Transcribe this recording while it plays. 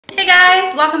Hey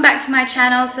guys, welcome back to my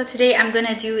channel. So today I'm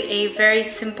gonna do a very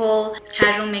simple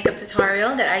casual makeup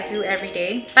tutorial that I do every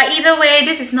day. But either way,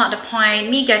 this is not the point.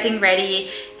 Me getting ready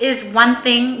is one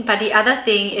thing, but the other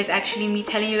thing is actually me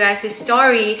telling you guys the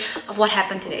story of what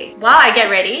happened today. While I get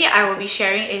ready, I will be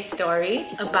sharing a story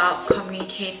about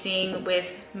communicating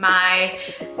with my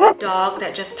dog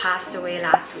that just passed away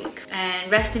last week.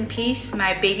 And rest in peace,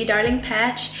 my baby darling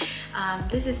Patch.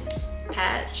 This is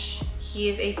Patch. He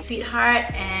is a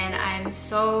sweetheart and I'm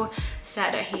so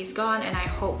sad that he's gone, and I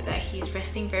hope that he's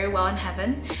resting very well in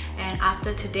heaven. And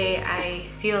after today, I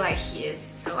feel like he is.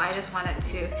 So I just wanted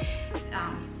to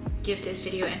give this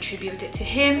video and tribute it to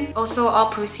him. Also,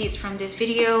 all proceeds from this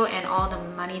video and all the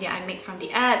money that I make from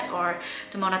the ads or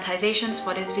the monetizations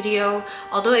for this video,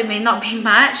 although it may not be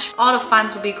much, all the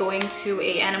funds will be going to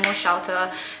an animal shelter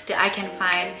that I can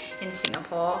find in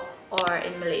Singapore or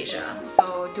in Malaysia.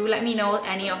 So do let me know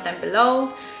any of them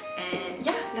below, and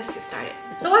yeah, let's get started.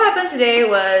 So what happened today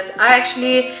was I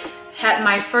actually had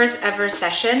my first ever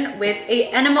session with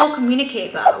an animal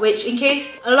communicator, which, in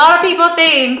case a lot of people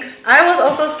think, I was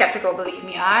also skeptical, believe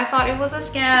me. I thought it was a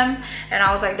scam, and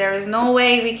I was like, there is no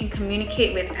way we can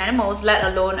communicate with animals, let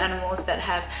alone animals that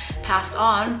have passed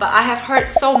on. But I have heard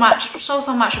so much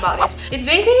about this. It's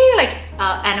basically like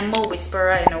an animal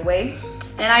whisperer in a way,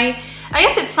 and I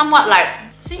guess it's somewhat like,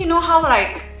 so you know how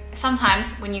like sometimes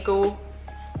when you go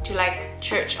to like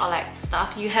church or like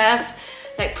stuff, you have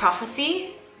like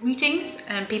prophecy meetings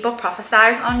and people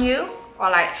prophesize on you, or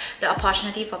like the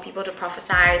opportunity for people to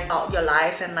prophesize about your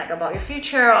life and like about your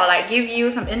future, or like give you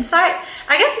some insight.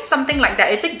 I guess it's something like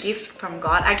that. It's a gift from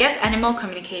God. I guess animal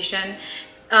communication,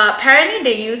 apparently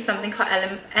they use something called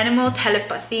animal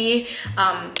telepathy.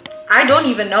 I don't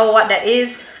even know what that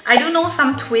is. I do know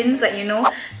some twins that, you know,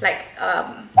 like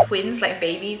twins, like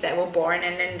babies that were born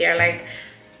and then they're like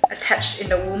attached in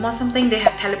the womb or something. They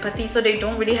have telepathy, so they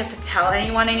don't really have to tell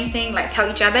anyone anything, like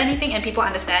tell each other anything, and people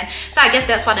understand. So I guess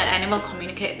that's what an animal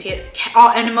communicator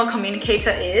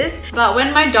is. But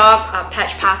when my dog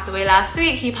Patch passed away last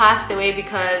week, he passed away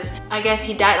because I guess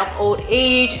he died of old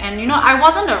age. And you know, I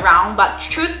wasn't around, but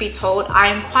truth be told,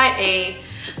 I'm quite a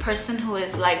person who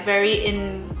is like very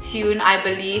in tune, I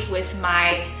believe, with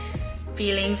my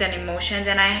feelings and emotions,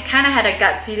 and I kind of had a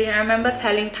gut feeling. I remember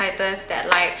telling Titus that,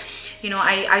 like, you know,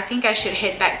 I think I should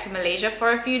head back to Malaysia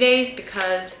for a few days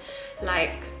because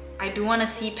like I do want to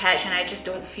see Patch and I just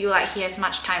don't feel like he has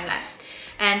much time left.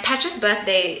 And Patch's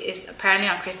birthday is apparently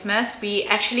on Christmas. We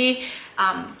actually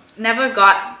never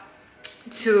got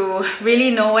to really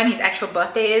know when his actual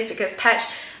birthday is because Patch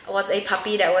was a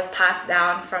puppy that was passed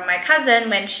down from my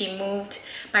cousin when she moved,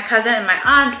 my cousin and my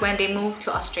aunt when they moved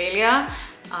to Australia.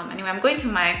 Anyway, I'm going to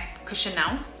my cushion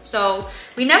now. So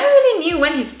we never really knew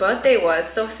when his birthday was.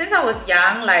 So since I was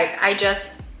young, like I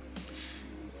just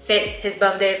said his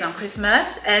birthday is on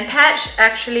Christmas, and Patch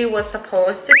actually was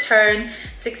supposed to turn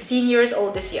 16 years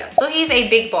old this year. So he's a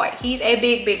big boy. He's a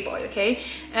big boy, okay?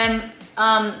 And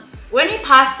when he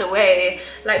passed away,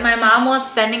 like my mom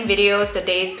was sending videos the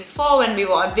days before when we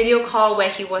were on video call where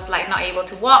he was like not able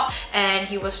to walk and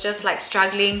he was just like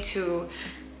struggling to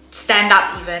stand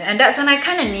up even. And that's when I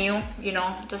kind of knew, you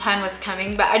know, the time was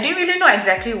coming, but I didn't really know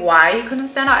exactly why he couldn't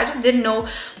stand up. I just didn't know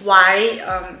why,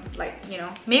 like, you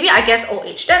know, maybe I guess old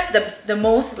age. That's the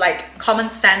most like common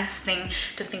sense thing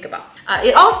to think about.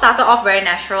 It all started off very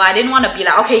natural. I didn't want to be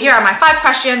like, okay, here are my 5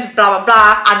 questions, blah blah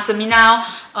blah, answer me now.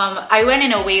 I went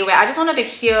in a way where I just wanted to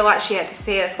hear what she had to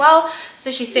say as well. So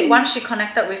she said once she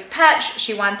connected with Patch,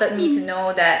 she wanted me to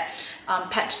know that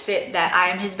Patch said that I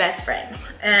am his best friend.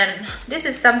 And this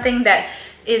is something that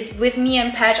is with me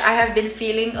and Patch. I have been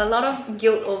feeling a lot of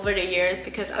guilt over the years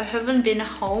because I haven't been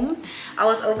home. I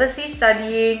was overseas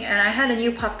studying and I had a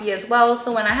new puppy as well.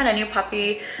 So when I had a new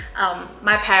puppy,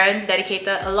 my parents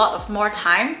dedicated a lot of more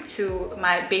time to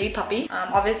my baby puppy.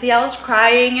 Obviously I was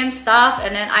crying and stuff,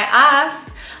 and then I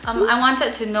asked, I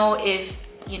wanted to know if,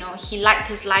 you know, he liked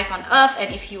his life on earth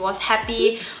and if he was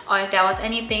happy, or if there was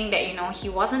anything that, you know, he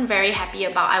wasn't very happy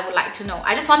about. I would like to know.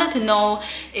 I just wanted to know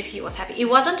if he was happy. It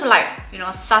wasn't to like, you know,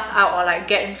 suss out or like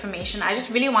get information. I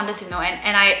just really wanted to know.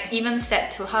 And I even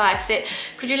said to her, I said,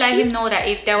 could you let him know that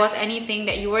if there was anything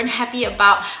that you weren't happy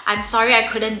about, I'm sorry I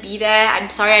couldn't be there. I'm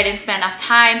sorry I didn't spend enough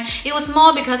time. It was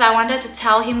more because I wanted to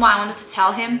tell him what I wanted to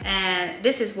tell him. And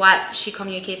this is what she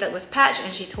communicated with Patch,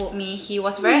 and she told me he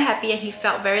was very happy and he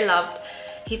felt very loved.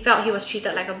 He felt he was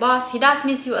treated like a boss. He does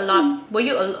miss you a lot. Were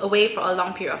you away for a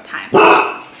long period of time?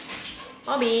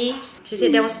 Bobby. She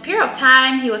said there was a period of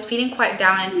time he was feeling quite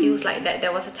down and feels like that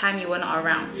there was a time you were not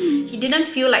around. He didn't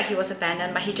feel like he was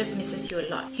abandoned, but he just misses you a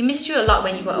lot. He missed you a lot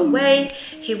when you were away.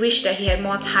 He wished that he had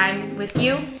more time with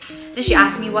you. Then she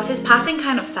asked me, was his passing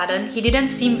kind of sudden? He didn't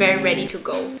seem very ready to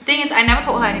go. The thing is, I never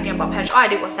told her anything about Patch. All I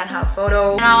did was send her a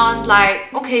photo. And I was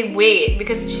like, okay, wait,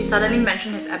 because she suddenly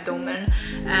mentioned his abdomen.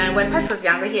 And when Patch was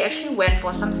younger, he actually went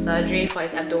for some surgery for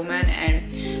his abdomen.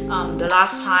 And the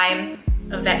last time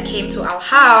a vet came to our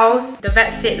house, the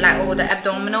vet said like, oh, the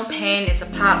abdominal pain is a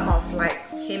part of like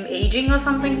him aging or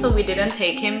something, so we didn't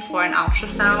take him for an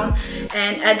ultrasound.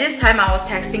 And at this time I was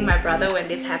texting my brother when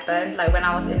this happened, like when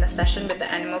I was in the session with the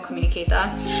animal communicator,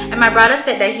 and my brother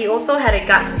said that he also had a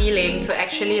gut feeling to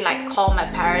actually like call my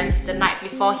parents the night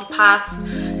before he passed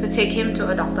to take him to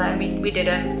a doctor, and we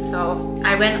didn't. So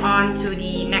I went on to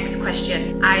the next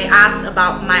question. I asked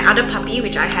about my other puppy,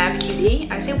 which I have, Cutie.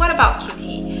 I said, what about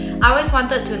Cutie? I always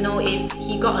wanted to know if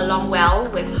he got along well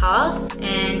with her,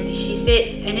 and she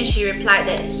said, and then she replied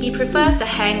that he prefers to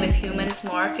hang with humans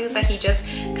more, feels like he just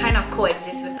kind of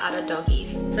coexists with other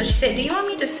doggies. So she said, do you want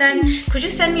me to could you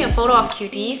send me a photo of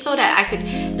Cutie so that I could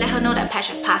let her know that Patch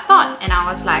has passed on? And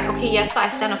I was like, okay, yes. So I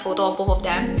sent a photo of both of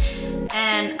them.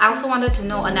 And I also wanted to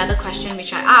know another question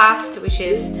which I asked, which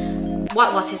is,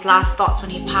 what was his last thoughts when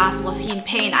he passed? Was he in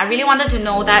pain? I really wanted to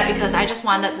know that because I just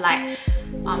wanted like,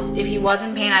 if he was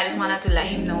in pain, I just wanted to let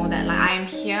him know that like I am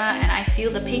here and I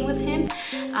feel the pain with him,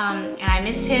 and I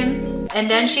miss him. And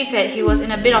then she said he was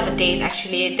in a bit of a daze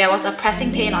actually. There was a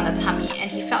pressing pain on the tummy and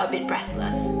he felt a bit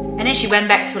breathless. And then she went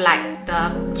back to like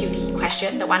the Cutie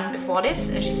question, the one before this,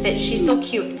 and she said she's so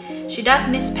cute. She does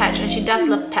miss Patch and she does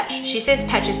love Patch. She says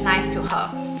Patch is nice to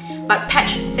her, but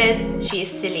Patch says she is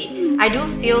silly. I do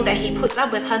feel that he puts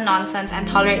up with her nonsense and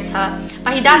tolerates her,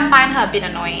 but he does find her a bit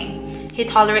annoying. He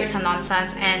tolerates her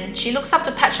nonsense and she looks up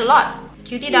to Patch a lot.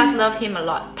 Cutie does love him a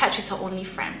lot. Patch is her only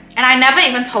friend. And I never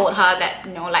even told her that,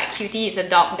 you know, like Cutie is a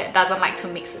dog that doesn't like to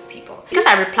mix with people. Because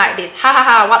I replied this, ha ha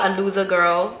ha, what a loser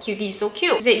girl. Cutie is so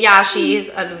cute. She said, yeah, she is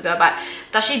a loser, but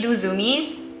does she do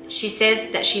zoomies? She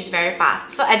says that she's very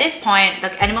fast. So at this point,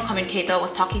 the animal communicator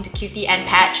was talking to Cutie and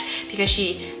Patch because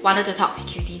she wanted to talk to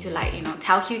Cutie to like, you know,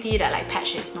 tell Cutie that like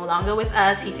Patch is no longer with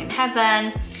us, he's in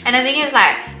heaven. And the thing is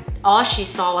like, all she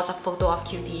saw was a photo of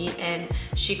Cutie and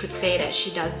she could say that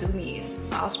she does zoomies.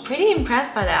 So I was pretty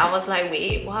impressed by that. I was like,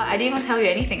 wait, what? I didn't even tell you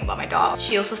anything about my dog.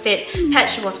 She also said,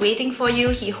 Patch was waiting for you.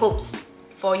 He hopes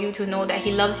for you to know that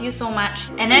he loves you so much.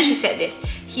 And then she said this,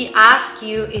 he asked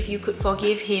you if you could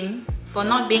forgive him for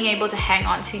not being able to hang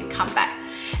on till you come back.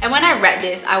 And when I read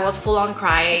this, I was full on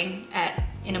crying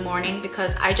in the morning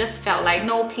because I just felt like,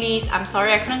 no, please, I'm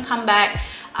sorry I couldn't come back.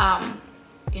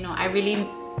 You know, I really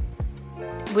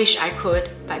wish I could,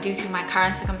 but due to my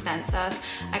current circumstances,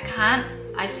 I can't.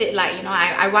 I said like, you know,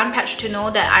 I want Patch to know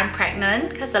that I'm pregnant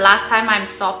because the last time I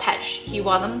saw Patch, I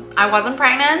wasn't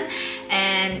pregnant,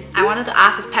 and I wanted to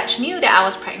ask if Patch knew that I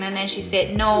was pregnant, and she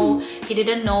said no, he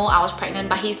didn't know I was pregnant,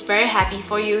 but he's very happy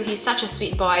for you. He's such a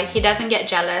sweet boy. He doesn't get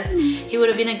jealous. He would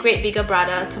have been a great bigger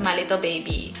brother to my little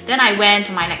baby. Then I went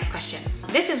to my next question.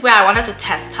 This is where I wanted to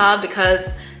test her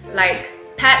because like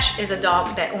Patch is a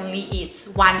dog that only eats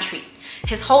one treat.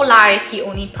 His whole life, he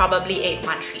only probably ate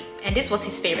one treat, and this was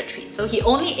his favorite treat. So he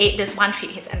only ate this one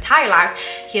treat his entire life.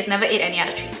 He has never ate any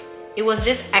other treats. It was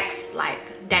this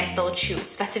like dental chew.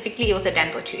 Specifically, it was a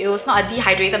dental chew. It was not a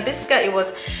dehydrated biscuit. It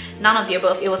was none of the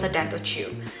above. It was a dental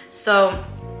chew. So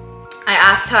I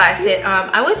asked her, I said,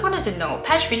 I always wanted to know,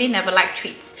 Patch really never liked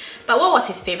treats, but what was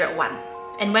his favorite one?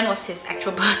 And when was his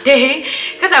actual birthday?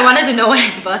 Because I wanted to know when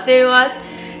his birthday was.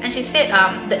 And she said,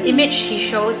 the image he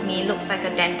shows me looks like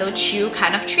a dental chew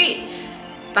kind of treat,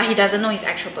 but he doesn't know his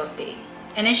actual birthday.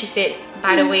 And then she said,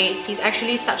 by the way, he's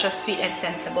actually such a sweet and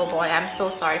sensible boy. I'm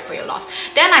so sorry for your loss.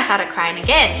 Then I started crying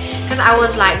again because I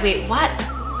was like, wait, what?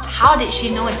 How did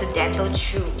she know it's a dental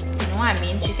chew? You know what I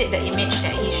mean? She said the image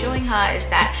that he's showing her is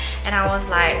that, and I was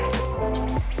like,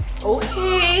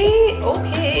 okay.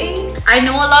 I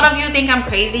know a lot of you think I'm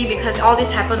crazy because all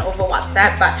this happened over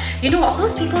WhatsApp, but you know, all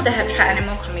those people that have tried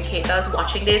animal communicators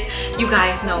watching this, you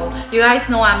guys know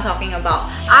what I'm talking about.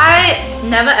 I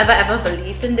never ever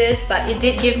believed in this, but it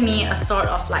did give me a sort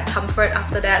of like comfort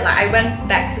after that. Like I went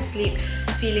back to sleep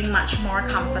feeling much more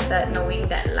comforted, knowing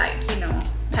that like, you know,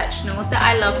 Patch knows that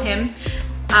I love him.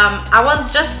 I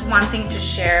was just wanting to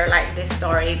share like this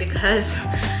story because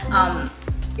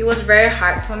it was very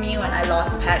hard for me when I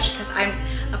lost Patch because I'm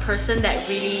a person that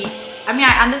really, I mean,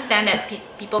 I understand that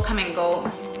people come and go,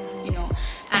 you know,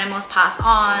 animals pass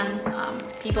on,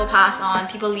 people pass on,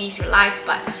 people leave your life,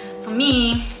 but for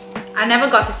me, I never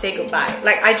got to say goodbye.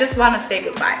 Like, I just want to say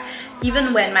goodbye.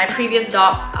 Even when my previous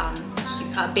dog,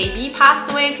 Baby, passed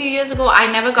away a few years ago, I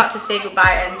never got to say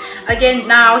goodbye, and again,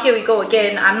 now here we go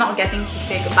again, I'm not getting to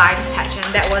say goodbye to Patch, and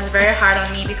that was very hard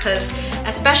on me because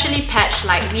especially Patch.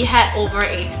 Like, we had over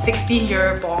a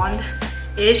 16-year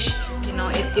bond-ish. You know,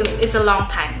 it's a long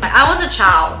time. Like, I was a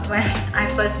child when I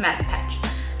first met Patch,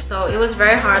 so it was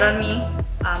very hard on me,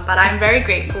 but I'm very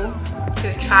grateful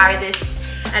to try this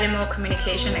animal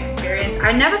communication experience.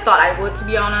 I never thought I would, to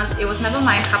be honest. It was never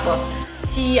my cup of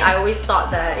tea. I always thought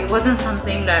that it wasn't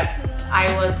something that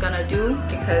I was gonna do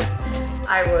because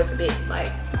I was a bit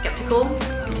like skeptical.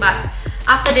 But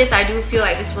after this, I do feel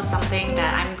like this was something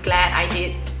that I'm glad I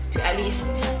did to at least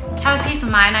have a peace of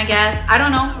mind, I guess. I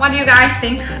don't know. What do you guys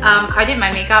think? I did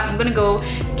my makeup. I'm gonna go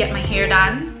get my hair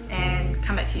done and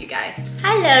come back to you guys.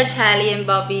 Hello, Charlie and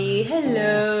Bobby.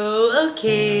 Hello.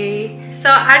 Okay. So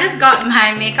I just got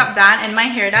my makeup done and my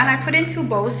hair done. I put in 2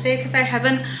 bows today because I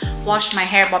haven't washed my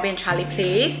hair. Bobby and Charlie,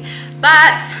 please.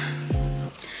 But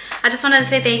I just wanted to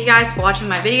say thank you guys for watching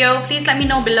my video. Please let me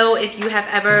know below if you have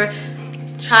ever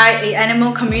tried an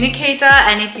animal communicator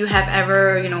and if you have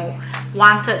ever, you know,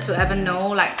 wanted to ever know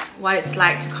like what it's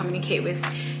like to communicate with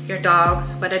your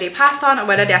dogs, whether they passed on or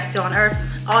whether they're still on earth,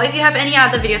 or if you have any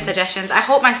other video suggestions. I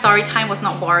hope my story time was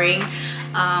not boring.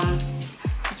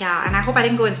 Yeah, and I hope I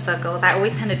didn't go in circles. I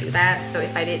always tend to do that, so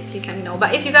if I did, please let me know.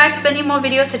 But if you guys have any more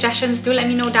video suggestions, do let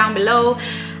me know down below.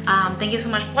 Thank you so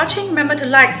much for watching. Remember to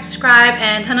like, subscribe,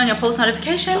 and turn on your post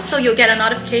notifications so you'll get a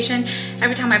notification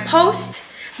every time I post.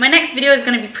 My next video is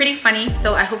going to be pretty funny,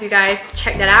 so I hope you guys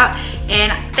check that out.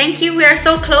 And thank you. We are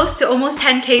so close to almost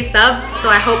 10k subs, so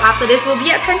I hope after this we'll be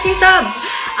at 10k subs.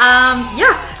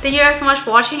 Yeah, thank you guys so much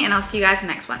for watching, and I'll see you guys in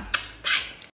the next one.